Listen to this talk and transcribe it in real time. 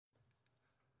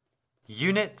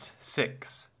Unit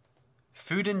 6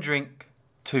 Food and Drink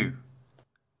 2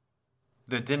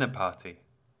 The Dinner Party.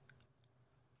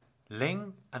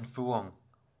 Ling and Fuong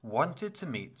wanted to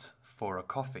meet for a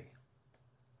coffee.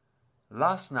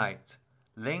 Last night,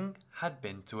 Ling had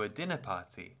been to a dinner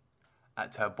party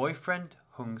at her boyfriend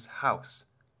Hung's house,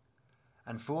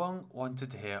 and Fuong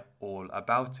wanted to hear all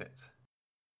about it.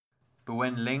 But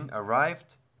when Ling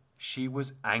arrived, she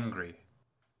was angry.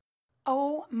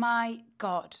 Oh my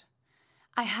God!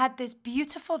 I had this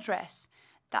beautiful dress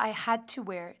that I had to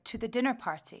wear to the dinner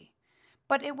party,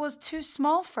 but it was too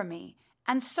small for me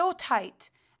and so tight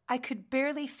I could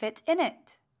barely fit in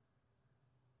it.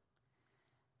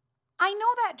 I know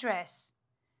that dress.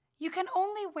 You can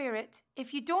only wear it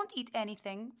if you don't eat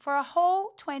anything for a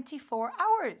whole 24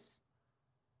 hours.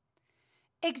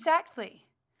 Exactly.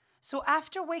 So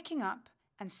after waking up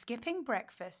and skipping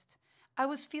breakfast, I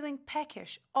was feeling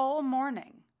peckish all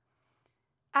morning.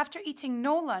 After eating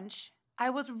no lunch, I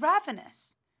was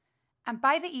ravenous, and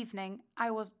by the evening,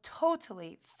 I was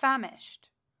totally famished.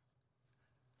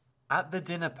 At the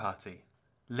dinner party,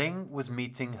 Ling was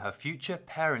meeting her future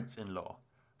parents-in-law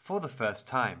for the first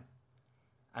time,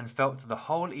 and felt the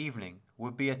whole evening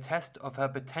would be a test of her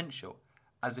potential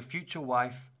as a future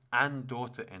wife and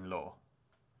daughter-in-law.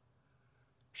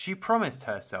 She promised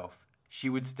herself she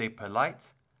would stay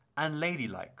polite and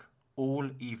ladylike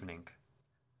all evening.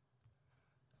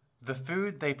 The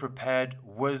food they prepared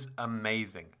was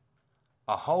amazing.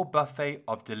 A whole buffet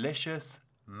of delicious,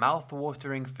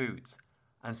 mouth-watering foods,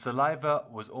 and saliva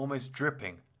was almost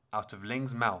dripping out of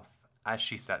Ling's mouth as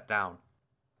she sat down.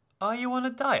 "Are you on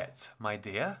a diet, my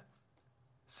dear?"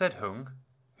 said Hung,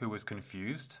 who was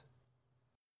confused.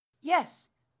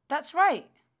 Yes, that's right,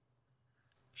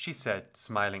 she said,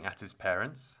 smiling at his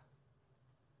parents.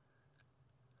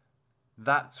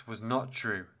 That was not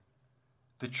true.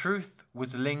 The truth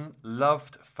was Ling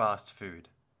loved fast food,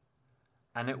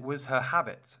 and it was her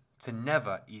habit to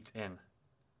never eat in.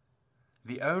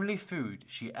 The only food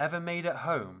she ever made at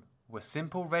home were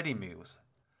simple ready meals,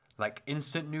 like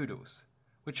instant noodles,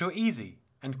 which were easy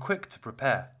and quick to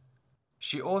prepare.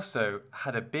 She also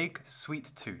had a big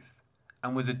sweet tooth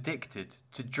and was addicted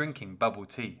to drinking bubble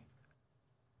tea.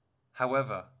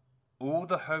 However, all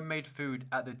the homemade food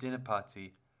at the dinner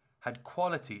party had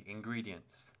quality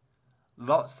ingredients,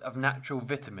 lots of natural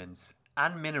vitamins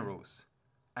and minerals,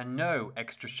 and no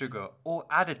extra sugar or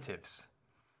additives.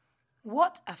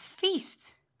 What a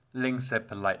feast! Ling said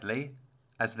politely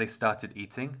as they started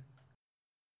eating.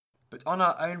 But on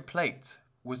our own plate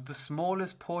was the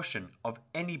smallest portion of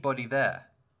anybody there.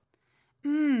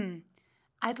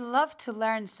 I'd love to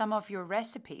learn some of your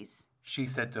recipes, she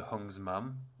said to Hung's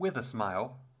mum with a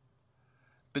smile.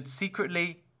 But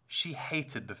secretly, she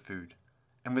hated the food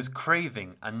and was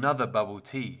craving another bubble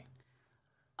tea.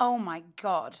 Oh my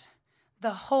God,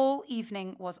 the whole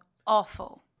evening was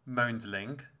awful, moaned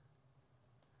Ling.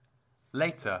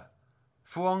 Later,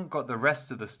 Fuong got the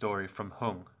rest of the story from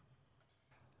Hung.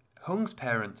 Hung's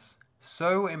parents,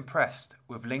 so impressed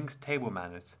with Ling's table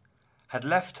manners, had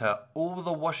left her all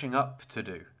the washing up to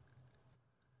do.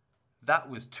 That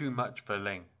was too much for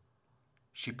Ling.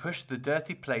 She pushed the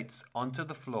dirty plates onto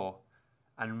the floor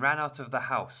and ran out of the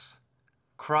house,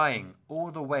 crying all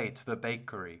the way to the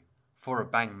bakery for a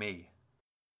banh mi.